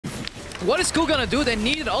What is Ku gonna do? They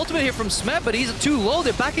need an ultimate here from Smet, but he's too low.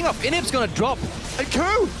 They're backing off. Inhib's gonna drop. And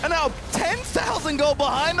Ku are now 10,000 gold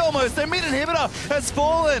behind almost. Their mid inhibitor has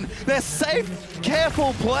fallen. They're safe,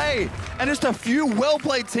 careful play, and just a few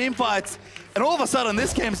well-played team fights. And all of a sudden,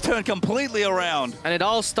 this game's turned completely around. And it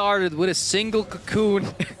all started with a single cocoon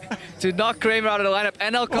to knock Kkramer out of the lineup.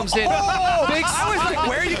 NL comes in. Big I was like,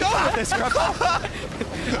 where are you going with this, Krepo?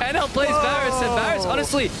 NL plays Varus, and Varus,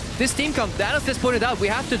 honestly, this team comes, Danos just pointed out, we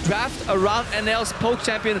have to draft around NL's poke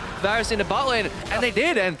champion, Varus, in the bot lane, and they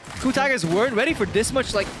did, and Ku Tigers weren't ready for this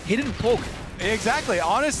much, like, hidden poke. Exactly.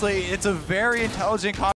 Honestly, it's a very intelligent